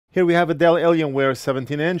Here we have a Dell Alienware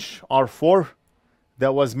 17-inch R4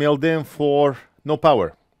 that was mailed in for no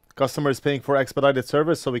power. Customer is paying for expedited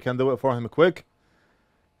service, so we can do it for him quick.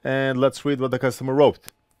 And let's read what the customer wrote.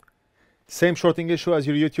 Same shorting issue as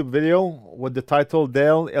your YouTube video with the title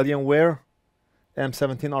Dell Alienware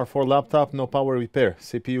M17 R4 laptop, no power repair,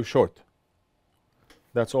 CPU short.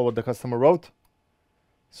 That's all what the customer wrote.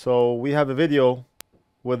 So we have a video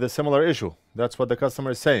with a similar issue. That's what the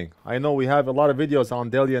customer is saying. I know we have a lot of videos on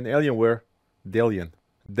Dell Alienware,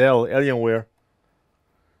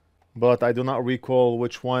 but I do not recall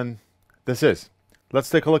which one this is. Let's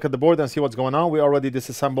take a look at the board and see what's going on. We already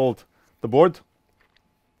disassembled the board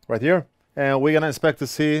right here, and we're gonna inspect to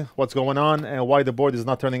see what's going on and why the board is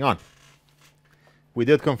not turning on. We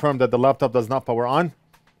did confirm that the laptop does not power on.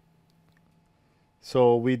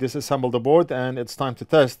 So we disassembled the board and it's time to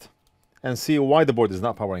test and see why the board is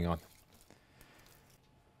not powering on.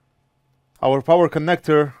 Our power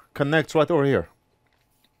connector connects right over here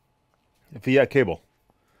via cable.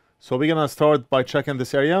 So we're gonna start by checking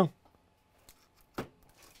this area.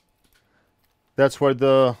 That's where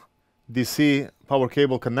the DC power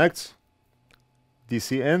cable connects,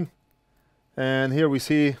 DC in. And here we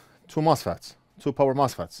see two MOSFETs, two power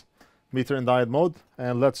MOSFETs, meter in diode mode.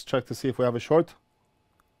 And let's check to see if we have a short.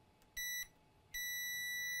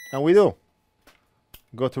 And we do.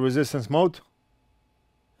 Go to resistance mode.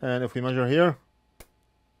 And if we measure here,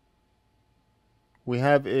 we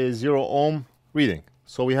have a 0 ohm reading.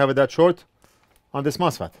 So we have it that short on this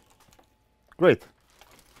MOSFET. Great.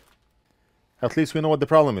 At least we know what the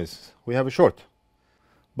problem is. We have a short.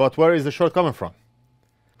 But where is the short coming from?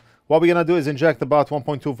 What we're going to do is inject about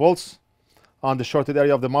 1.2 volts on the shorted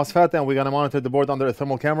area of the MOSFET, and we're going to monitor the board under a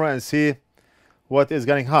thermal camera and see what is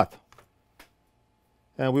getting hot.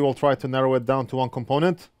 And we will try to narrow it down to one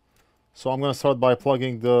component. So I'm going to start by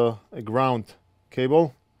plugging the ground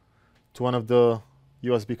cable to one of the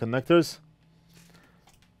USB connectors.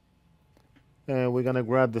 And we're going to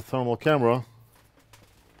grab the thermal camera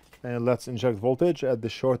and let's inject voltage at the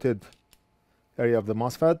shorted area of the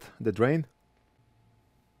MOSFET, the drain.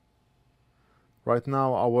 Right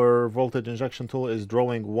now our voltage injection tool is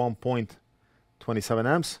drawing 1.27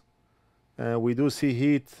 amps. And we do see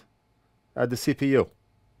heat at the CPU.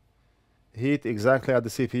 Heat exactly at the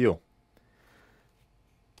CPU.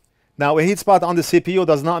 Now, a heat spot on the CPU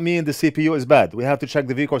does not mean the CPU is bad. We have to check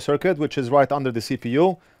the vCore circuit, which is right under the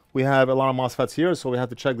CPU. We have a lot of MOSFETs here, so we have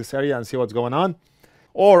to check this area and see what's going on.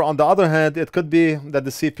 Or, on the other hand, it could be that the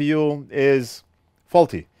CPU is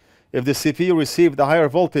faulty. If the CPU received a higher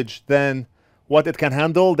voltage than what it can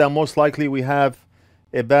handle, then most likely we have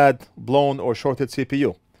a bad, blown, or shorted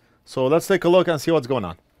CPU. So let's take a look and see what's going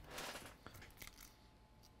on.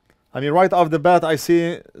 I mean, right off the bat, I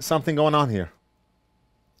see something going on here.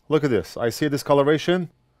 Look at this. I see discoloration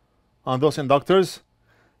on those inductors,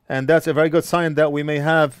 and that's a very good sign that we may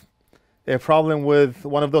have a problem with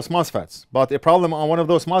one of those MOSFETs. But a problem on one of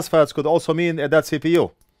those MOSFETs could also mean that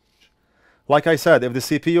CPU. Like I said, if the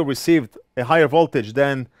CPU received a higher voltage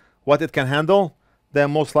than what it can handle,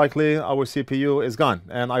 then most likely our CPU is gone.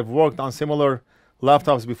 And I've worked on similar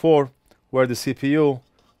laptops before where the CPU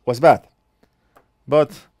was bad.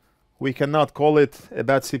 But we cannot call it a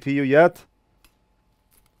bad CPU yet.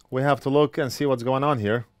 We have to look and see what's going on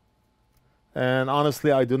here. And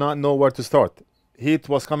honestly, I do not know where to start. Heat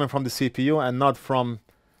was coming from the CPU and not from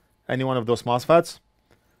any one of those MOSFETs.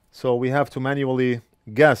 So we have to manually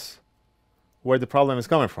guess where the problem is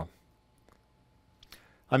coming from.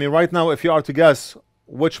 I mean, right now, if you are to guess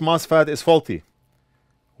which MOSFET is faulty,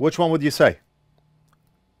 which one would you say?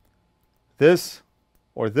 This,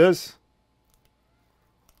 or this,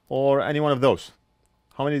 or any one of those?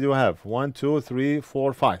 How many do you have? 1, 2, 3,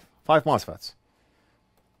 4, 5. 5 MOSFETs.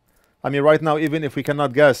 I mean, right now, even if we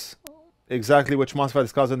cannot guess exactly which MOSFET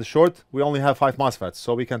is causing the short, we only have 5 MOSFETs.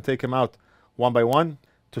 So we can take them out one by one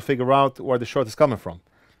to figure out where the short is coming from.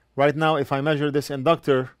 Right now, if I measure this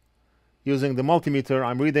inductor using the multimeter,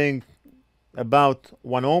 I'm reading about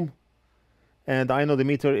 1 ohm. And I know the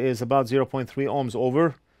meter is about 0.3 ohms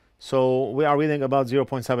over. So we are reading about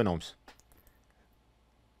 0.7 ohms.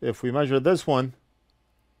 If we measure this one,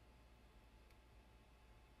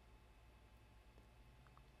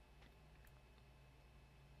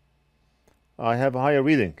 I have a higher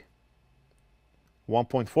reading,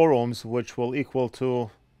 1.4 ohms, which will equal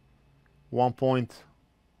to 1.1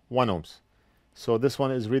 ohms. So this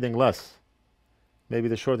one is reading less. Maybe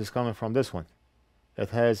the short is coming from this one. It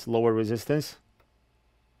has lower resistance.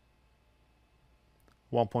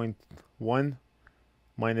 1.1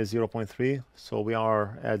 minus 0.3, so we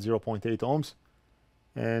are at 0.8 ohms.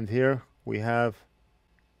 And here we have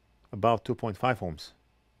about 2.5 ohms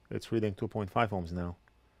It's reading 2.5 ohms now,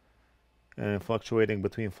 and fluctuating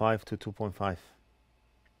between 5 to 2.5.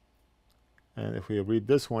 And if we read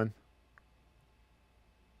this one,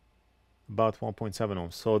 about 1.7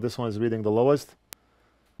 ohms. So this one is reading the lowest.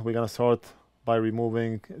 We're gonna start by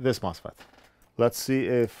removing this MOSFET. Let's see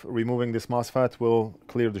if removing this MOSFET will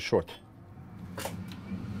clear the short.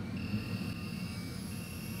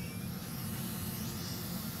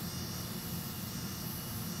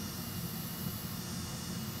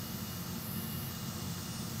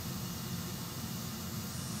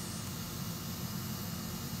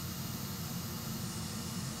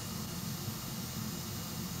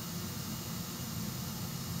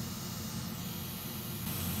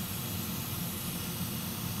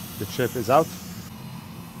 The chip is out.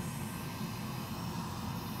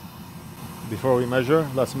 Before we measure,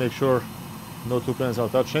 let's make sure no two pins are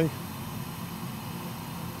touching.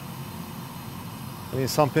 I mean,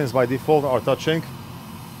 some pins by default are touching,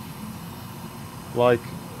 like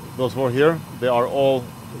those four here. They are all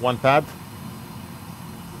one pad.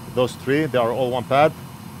 Those three, they are all one pad.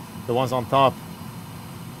 The ones on top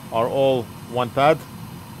are all one pad.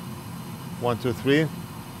 1, 2, 3.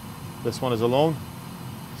 This one is alone.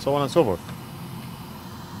 So on and so forth.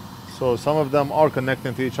 So some of them are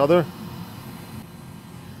connecting to each other.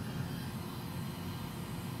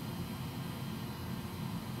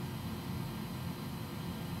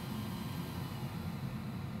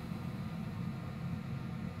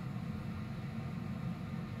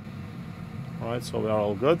 All right, so we are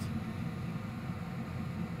all good.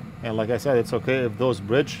 And like I said, it's okay if those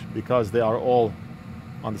bridge because they are all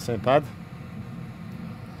on the same pad.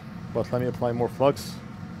 But let me apply more flux,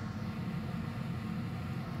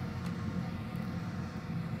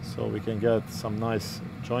 so we can get some nice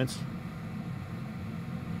joints.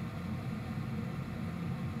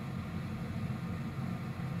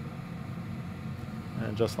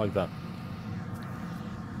 And just like that.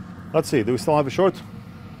 Let's see, do we still have a short?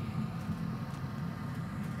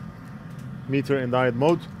 Meter in diode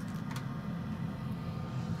mode.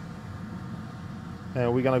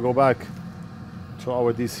 And we're gonna go back to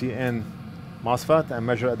our DC-in MOSFET and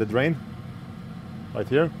measure at the drain, right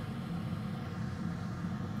here.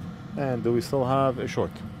 And do we still have a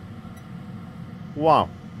short? Wow,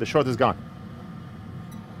 the short is gone.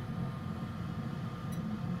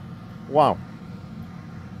 Wow.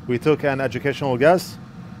 We took an educational guess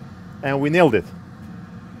and we nailed it.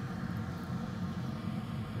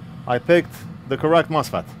 I picked the correct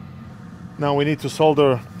MOSFET. Now we need to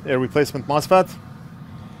solder a replacement MOSFET.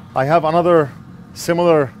 I have another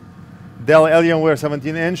similar Dell Alienware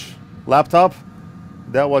 17-inch laptop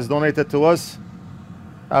that was donated to us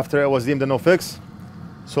after it was deemed a no fix.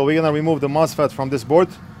 So we're gonna remove the MOSFET from this board.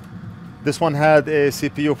 This one had a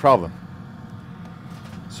CPU problem.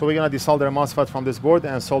 So we're gonna desolder a MOSFET from this board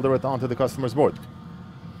and solder it onto the customer's board.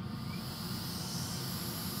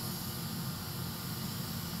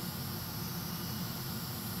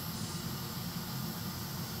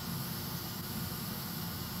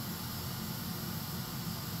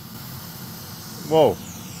 Whoa,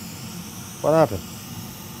 what happened?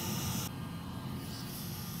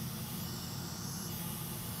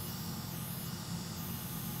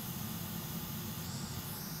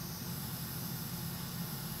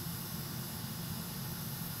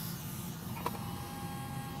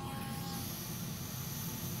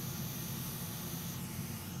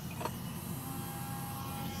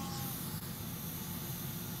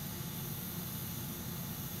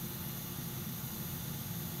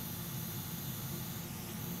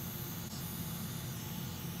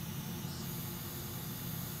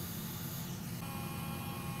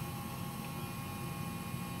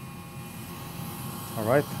 All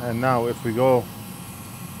right, and now if we go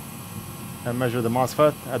and measure the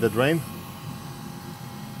MOSFET at the drain,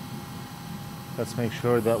 let's make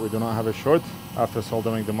sure that we do not have a short after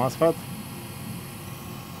soldering the MOSFET.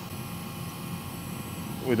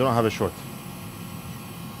 We do not have a short.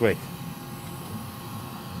 Great.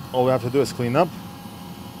 All we have to do is clean up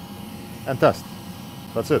and test.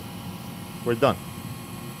 That's it. We're done.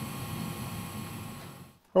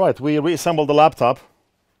 All right, we reassembled the laptop,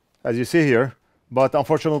 as you see here. But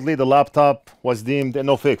unfortunately, the laptop was deemed a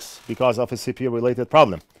no fix because of a CPU-related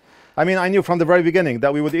problem. I mean, I knew from the very beginning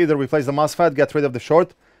that we would either replace the MOSFET, get rid of the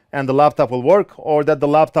short, and the laptop will work, or that the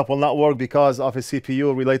laptop will not work because of a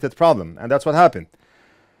CPU-related problem. And that's what happened.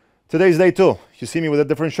 Today's day 2. You see me with a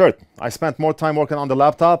different shirt. I spent more time working on the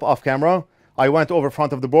laptop off camera. I went over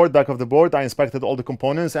front of the board, back of the board. I inspected all the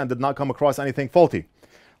components and did not come across anything faulty.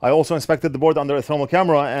 I also inspected the board under a thermal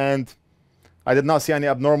camera, and I did not see any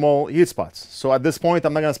abnormal heat spots. So at this point,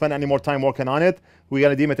 I'm not going to spend any more time working on it. We're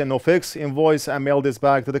going to deem it a no fix, invoice, and mail this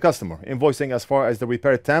back to the customer. Invoicing as far as the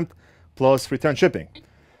repair attempt plus return shipping.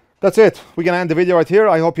 That's it. We're going to end the video right here.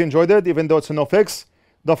 I hope you enjoyed it, even though it's a no fix.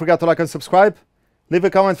 Don't forget to like and subscribe. Leave a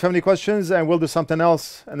comment if you have any questions, and we'll do something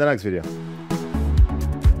else in the next video.